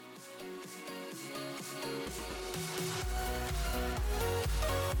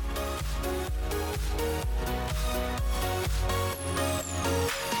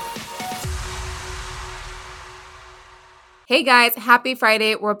Hey guys, happy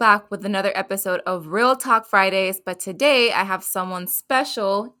Friday. We're back with another episode of Real Talk Fridays. But today I have someone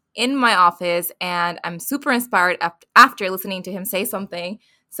special in my office and I'm super inspired after listening to him say something.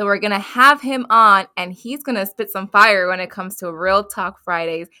 So we're going to have him on and he's going to spit some fire when it comes to Real Talk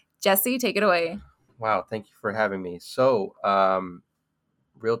Fridays. Jesse, take it away. Wow, thank you for having me.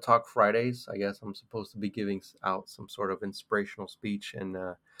 Real Talk Fridays, I guess I'm supposed to be giving out some sort of inspirational speech and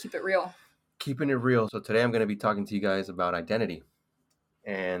Keep it real. keeping it real. So today I'm going to be talking to you guys about identity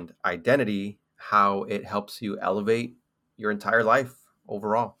and identity, how it helps you elevate your entire life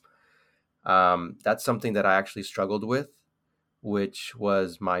overall. That's something that I actually struggled with, which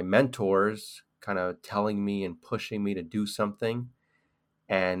was my mentors kind of telling me and pushing me to do something.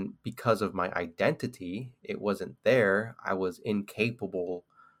 And because of my identity, it wasn't there. I was incapable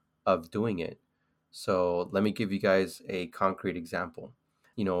of doing it. So let me give you guys a concrete example.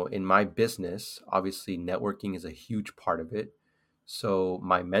 In my business, obviously networking is a huge part of it. So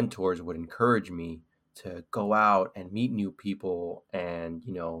my mentors would encourage me to go out and meet new people. And,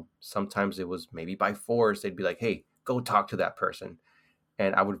 sometimes it was maybe by force. They'd be like, hey, go talk to that person.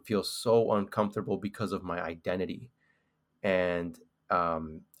 And I would feel so uncomfortable because of my identity. And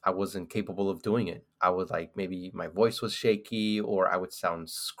I wasn't capable of doing it. I would like maybe my voice was shaky or I would sound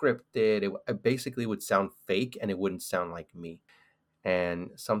scripted. It basically would sound fake and it wouldn't sound like me. And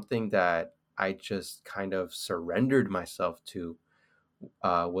something that I just kind of surrendered myself to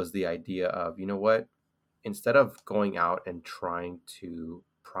was the idea of, you know what? Instead of going out and trying to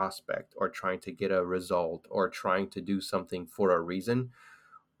prospect or trying to get a result or trying to do something for a reason,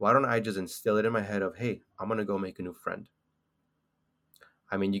 why don't I just instill it in my head of, hey, I'm going to go make a new friend.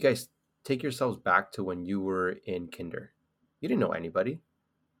 I mean, you guys take yourselves back to when you were in kinder. You didn't know anybody.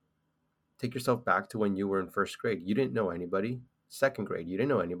 Take yourself back to when you were in first grade. You didn't know anybody. Second grade, you didn't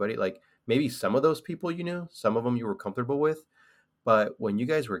know anybody. Like maybe some of those people you knew, some of them you were comfortable with. But when you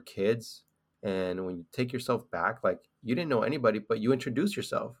guys were kids and when you take yourself back, like you didn't know anybody, but you introduced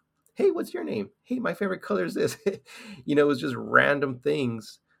yourself. Hey, what's your name? Hey, my favorite color is this. It was just random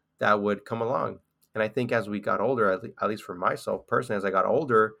things that would come along. And I think as we got older, at least for myself personally, as I got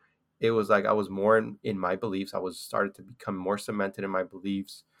older, it was like I was more in my beliefs. I was started to become more cemented in my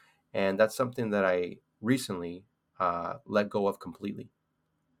beliefs. And that's something that I recently let go of completely,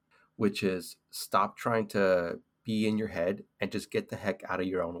 which is stop trying to be in your head and just get the heck out of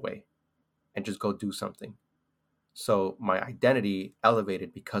your own way and just go do something. So my identity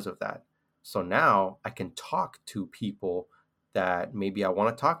elevated because of that. So now I can talk to people that maybe I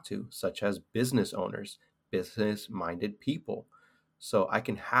want to talk to, such as business owners, business minded people. So I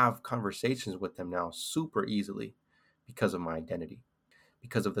can have conversations with them now super easily because of my identity,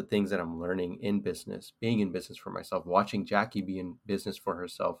 because of the things that I'm learning in business, being in business for myself, watching Jackie be in business for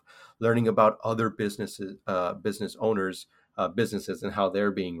herself, learning about other businesses, business owners, businesses and how they're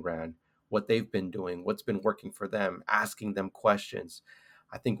being ran, what they've been doing, what's been working for them, asking them questions.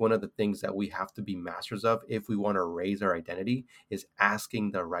 I think one of the things that we have to be masters of if we want to raise our identity is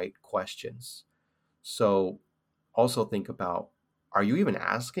asking the right questions. So also think about, are you even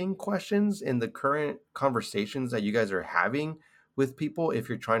asking questions in the current conversations that you guys are having with people if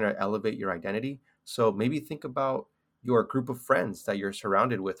you're trying to elevate your identity? So maybe think about your group of friends that you're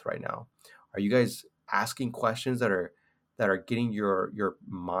surrounded with right now. Are you guys asking questions that are getting your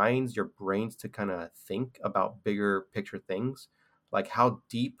minds, your brains to kind of think about bigger picture things? Like how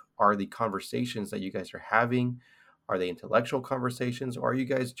deep are the conversations that you guys are having? Are they intellectual conversations or are you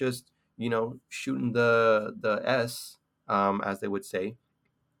guys just shooting the S, as they would say,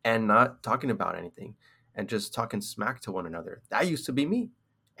 and not talking about anything and just talking smack to one another? That used to be me,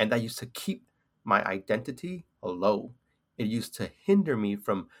 and that used to keep my identity low. It used to hinder me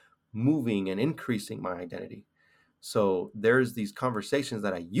from moving and increasing my identity. So there's these conversations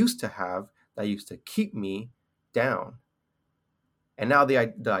that I used to have that used to keep me down. And now the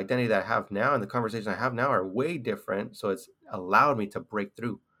identity that I have now and the conversation I have now are way different. So it's allowed me to break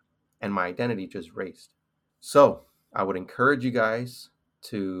through and my identity just raised. So I would encourage you guys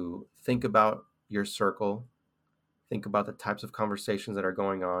to think about your circle, think about the types of conversations that are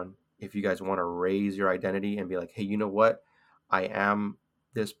going on. If you guys want to raise your identity and be like, hey, you know what? I am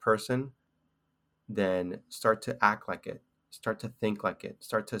this person, then start to act like it, start to think like it,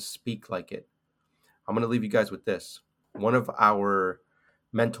 start to speak like it. I'm going to leave you guys with this. One of our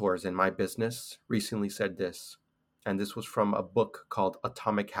mentors in my business recently said this, and this was from a book called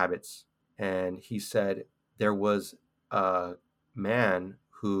Atomic Habits. And he said there was a man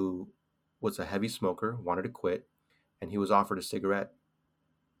who was a heavy smoker, wanted to quit, and he was offered a cigarette.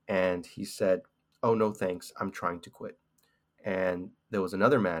 And he said, oh, no, thanks. I'm trying to quit. And there was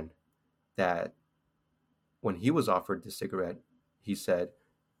another man that when he was offered the cigarette, he said,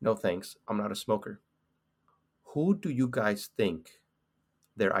 "No thanks, I'm not a smoker." Who do you guys think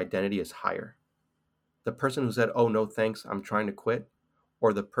their identity is higher? The person who said, "Oh, no thanks, I'm trying to quit,"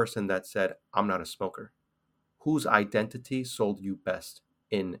 or the person that said, "I'm not a smoker"? Whose identity sold you best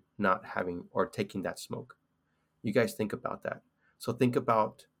in not having or taking that smoke? You guys think about that. So think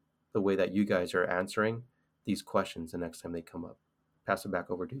about the way that you guys are answering these questions the next time they come up. Pass it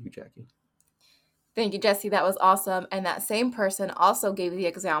back over to you, Jackie. Thank you, Jesse. That was awesome. And that same person also gave the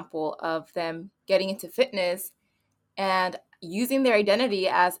example of them getting into fitness and using their identity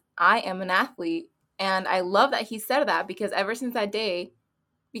as I am an athlete. And I love that he said that, because ever since that day,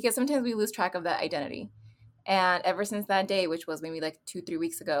 because sometimes we lose track of that identity. And ever since that day, which was maybe like 2-3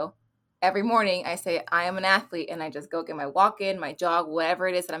 weeks ago, every morning I say I am an athlete, and I just go get my walk in, my jog, whatever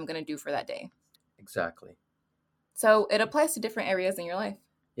it is that I'm going to do for that day. Exactly. So it applies to different areas in your life.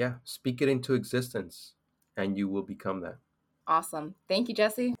 Yeah, speak it into existence and you will become that. Awesome. Thank you,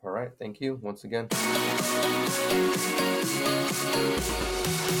 Jesse. All right, thank you once again.